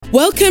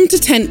Welcome to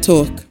Tent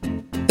Talk,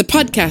 the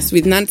podcast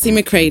with Nancy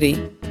McCready,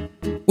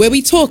 where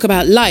we talk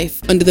about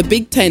life under the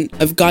big tent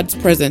of God's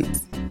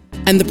presence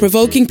and the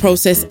provoking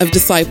process of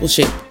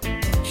discipleship.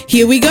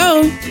 Here we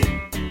go.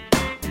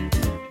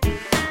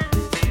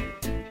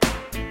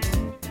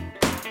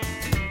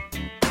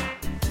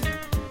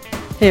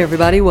 Hey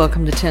everybody,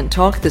 welcome to Tent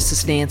Talk. This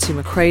is Nancy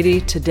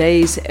McCready.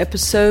 Today's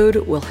episode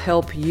will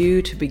help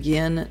you to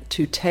begin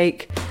to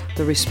take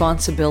the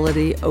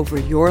responsibility over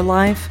your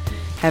life,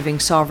 having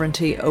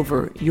sovereignty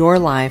over your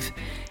life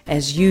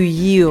as you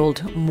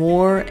yield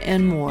more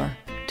and more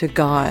to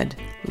God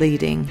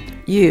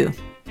leading you.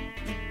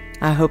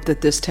 I hope that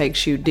this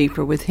takes you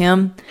deeper with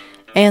Him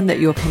and that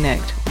you'll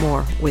connect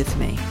more with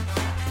me.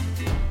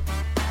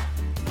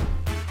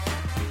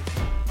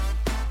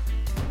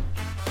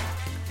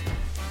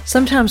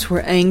 Sometimes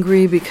we're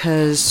angry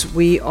because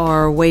we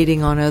are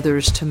waiting on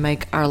others to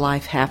make our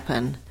life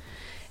happen.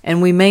 And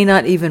we may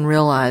not even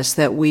realize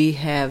that we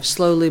have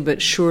slowly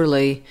but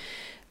surely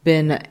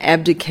been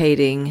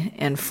abdicating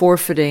and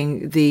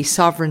forfeiting the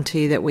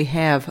sovereignty that we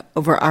have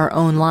over our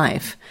own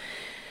life.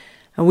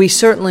 We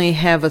certainly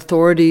have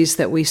authorities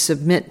that we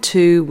submit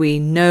to. We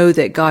know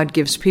that God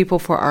gives people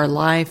for our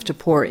life to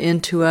pour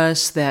into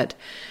us, that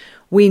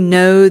we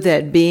know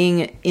that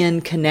being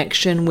in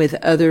connection with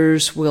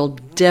others will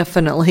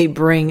definitely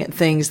bring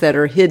things that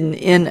are hidden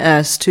in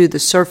us to the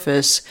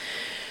surface.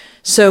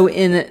 So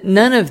in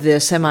none of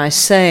this am I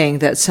saying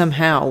that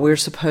somehow we're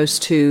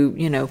supposed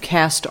to,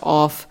 cast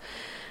off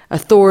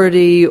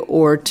authority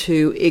or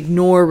to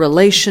ignore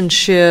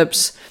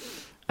relationships.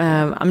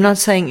 I'm not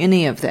saying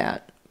any of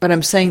that, but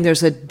I'm saying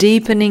there's a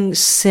deepening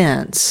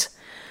sense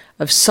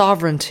of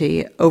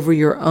sovereignty over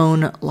your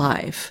own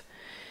life.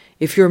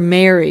 If you're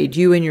married,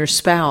 you and your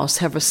spouse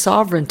have a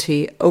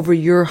sovereignty over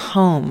your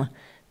home.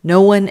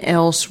 No one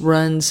else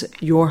runs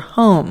your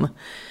home.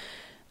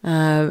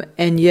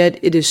 And yet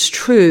it is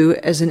true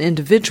as an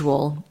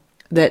individual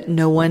that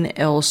no one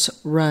else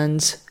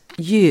runs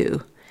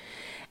you.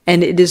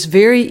 And it is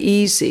very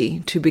easy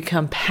to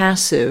become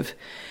passive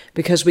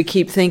because we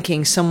keep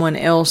thinking someone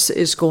else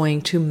is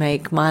going to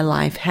make my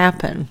life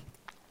happen.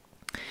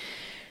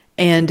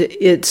 And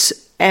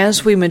it's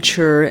as we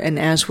mature and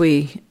as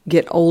we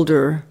get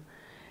older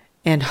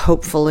and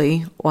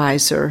hopefully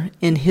wiser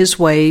in His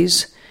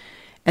ways,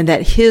 and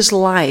that His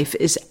life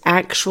is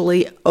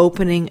actually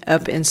opening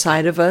up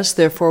inside of us.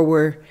 Therefore,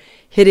 we're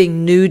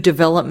hitting new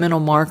developmental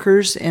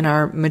markers in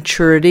our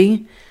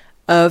maturity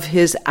of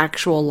His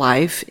actual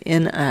life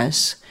in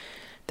us,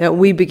 that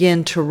we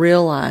begin to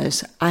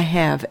realize I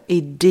have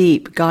a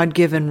deep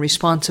God-given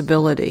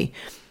responsibility,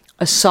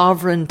 a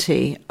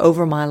sovereignty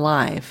over my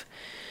life,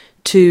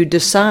 to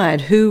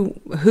decide who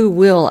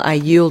will I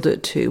yield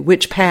it to,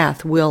 which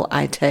path will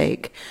I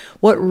take,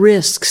 what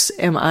risks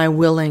am I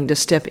willing to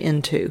step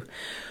into,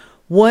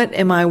 what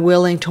am I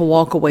willing to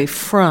walk away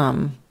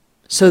from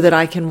so that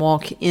I can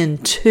walk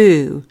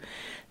into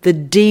the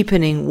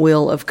deepening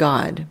will of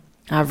God.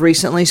 I've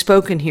recently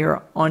spoken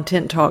here on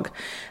Tent Talk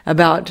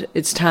about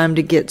it's time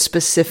to get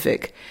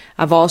specific.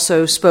 I've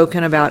also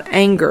spoken about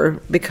anger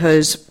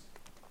because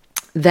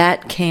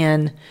that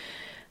can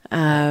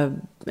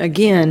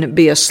again,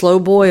 be a slow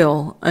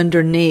boil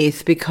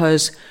underneath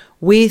because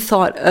we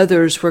thought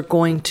others were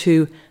going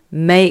to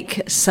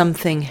make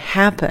something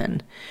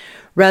happen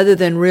rather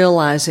than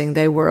realizing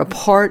they were a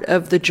part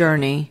of the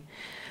journey,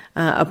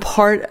 a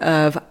part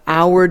of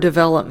our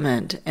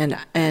development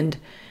and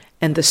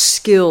the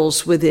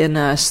skills within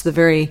us, the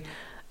very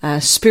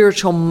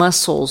spiritual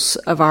muscles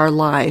of our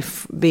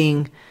life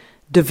being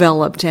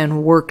developed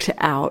and worked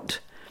out.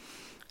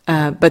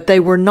 But they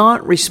were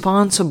not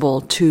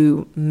responsible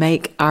to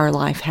make our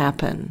life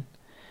happen.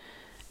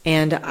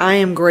 And I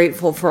am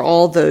grateful for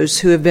all those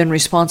who have been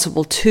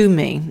responsible to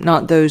me,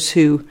 not those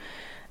who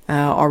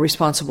are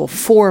responsible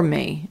for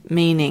me,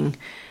 meaning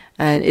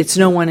it's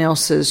no one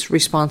else's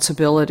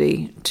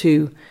responsibility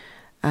to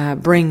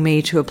bring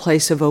me to a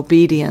place of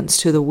obedience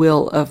to the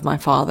will of my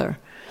Father.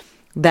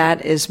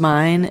 That is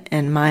mine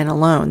and mine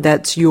alone.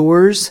 That's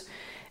yours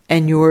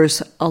and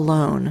yours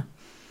alone.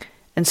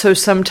 And so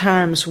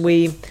sometimes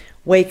we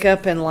wake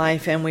up in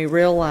life and we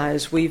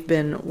realize we've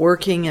been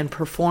working and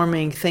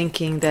performing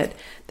thinking that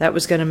that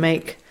was going to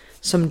make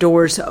some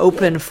doors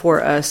open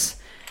for us.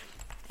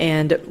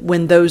 And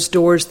when those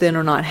doors then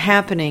are not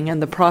happening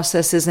and the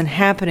process isn't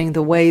happening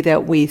the way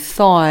that we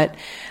thought,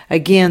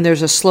 again,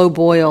 there's a slow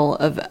boil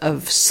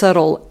of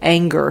subtle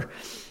anger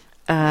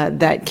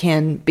that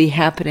can be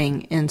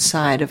happening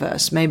inside of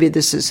us. Maybe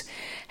this is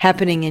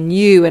happening in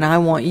you, and I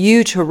want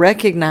you to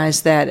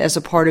recognize that as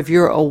a part of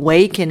your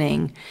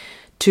awakening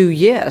to,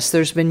 yes,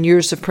 there's been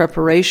years of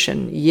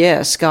preparation.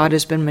 Yes, God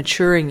has been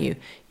maturing you.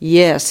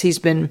 Yes, He's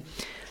been,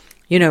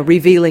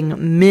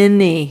 revealing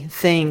many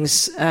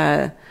things,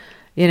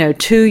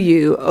 to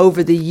you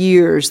over the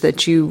years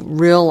that you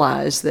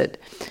realize that,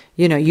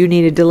 you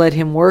needed to let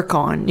Him work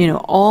on.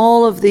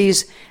 All of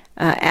these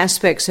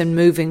aspects and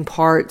moving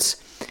parts,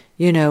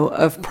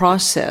 of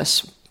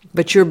process.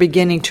 But you're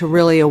beginning to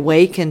really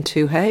awaken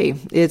to, hey,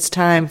 it's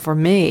time for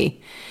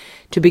me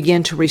to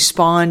begin to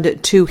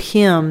respond to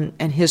Him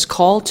and His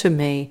call to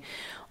me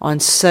on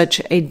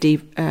such a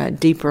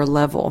deeper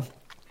level.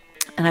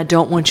 And I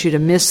don't want you to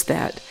miss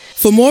that.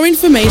 For more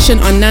information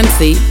on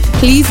Nancy,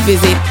 please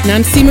visit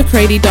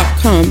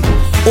nancymccready.com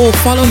or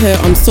follow her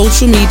on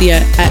social media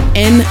at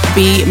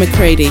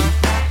NBMcCready.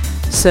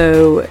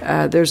 So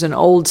there's an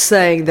old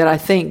saying that I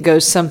think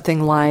goes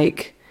something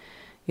like,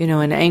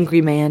 an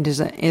angry man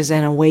is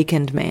an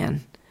awakened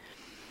man.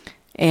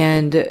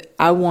 And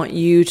I want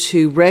you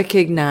to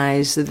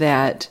recognize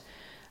that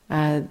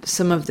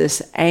some of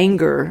this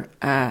anger,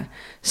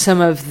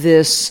 some of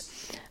this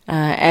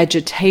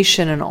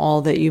agitation and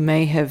all that you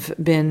may have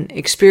been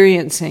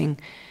experiencing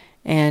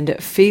and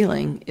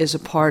feeling is a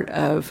part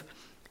of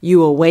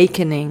you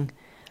awakening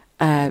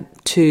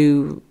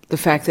to the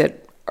fact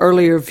that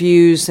earlier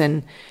views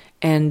and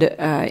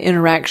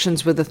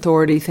interactions with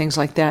authority, things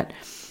like that,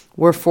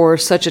 were for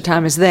such a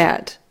time as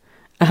that.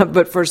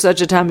 But for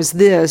such a time as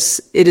this,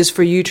 it is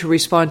for you to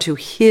respond to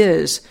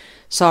His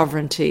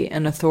sovereignty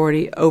and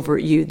authority over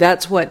you.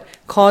 That's what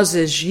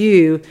causes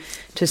you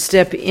to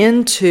step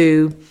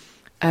into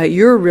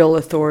your real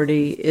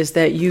authority, is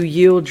that you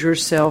yield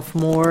yourself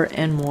more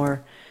and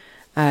more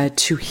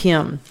to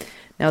Him.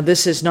 Now,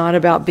 this is not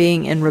about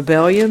being in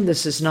rebellion.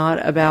 This is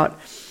not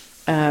about,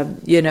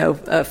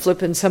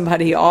 flipping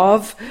somebody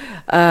off.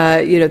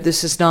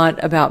 This is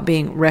not about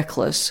being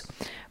reckless.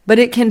 But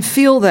it can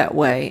feel that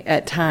way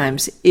at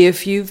times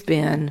if you've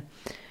been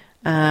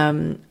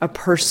a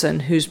person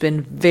who's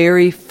been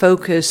very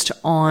focused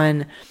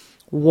on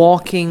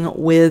walking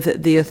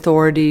with the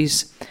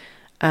authorities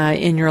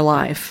in your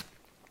life.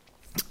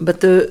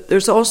 But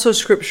there's also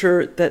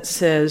scripture that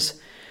says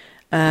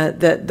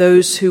that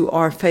those who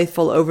are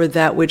faithful over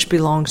that which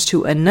belongs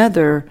to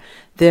another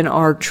then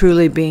are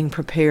truly being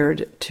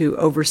prepared to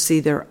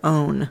oversee their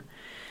own.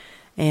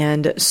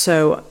 And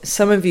so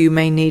some of you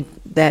may need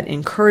that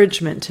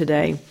encouragement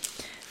today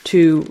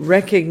to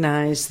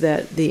recognize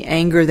that the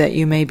anger that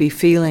you may be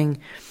feeling,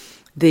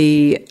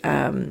 the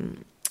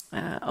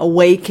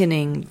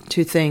awakening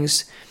to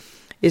things,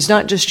 is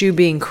not just you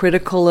being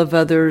critical of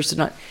others.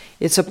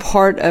 It's a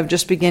part of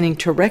just beginning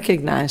to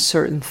recognize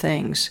certain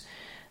things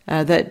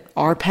that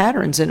are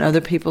patterns in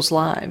other people's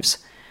lives.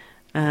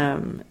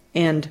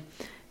 And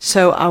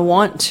so I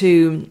want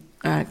to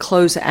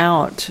close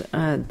out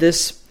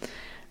this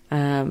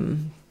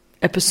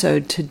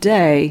episode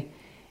today,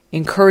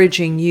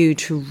 encouraging you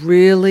to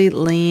really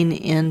lean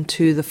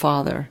into the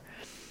Father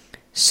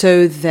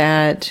so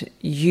that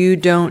you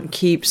don't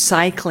keep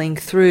cycling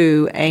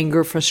through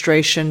anger,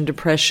 frustration,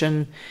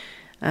 depression,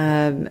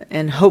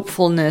 and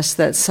hopefulness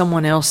that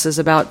someone else is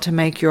about to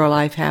make your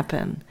life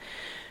happen.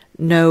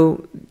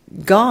 No,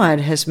 God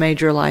has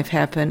made your life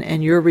happen,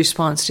 and your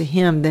response to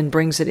Him then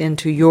brings it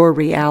into your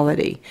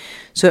reality.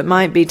 So it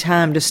might be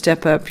time to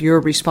step up your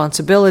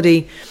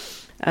responsibility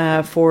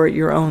for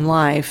your own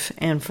life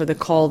and for the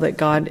call that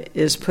God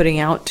is putting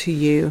out to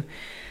you,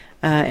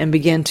 and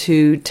begin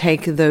to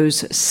take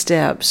those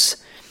steps.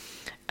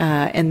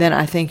 And then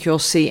I think you'll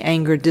see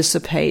anger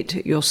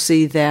dissipate. You'll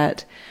see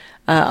that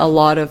a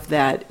lot of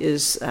that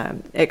is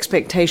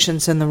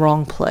expectations in the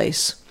wrong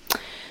place.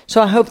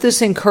 So I hope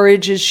this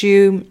encourages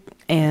you,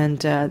 and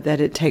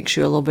that it takes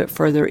you a little bit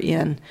further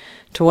in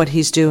to what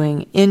He's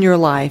doing in your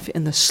life,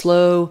 in the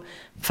slow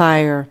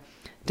fire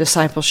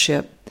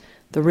discipleship,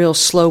 the real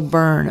slow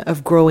burn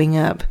of growing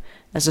up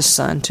as a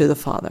son to the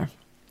Father.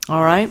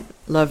 All right?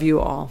 Love you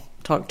all.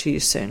 Talk to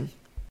you soon.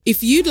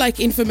 If you'd like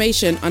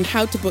information on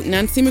how to book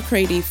Nancy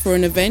McCready for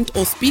an event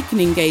or speaking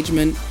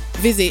engagement,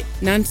 visit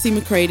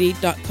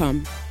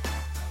nancymccready.com.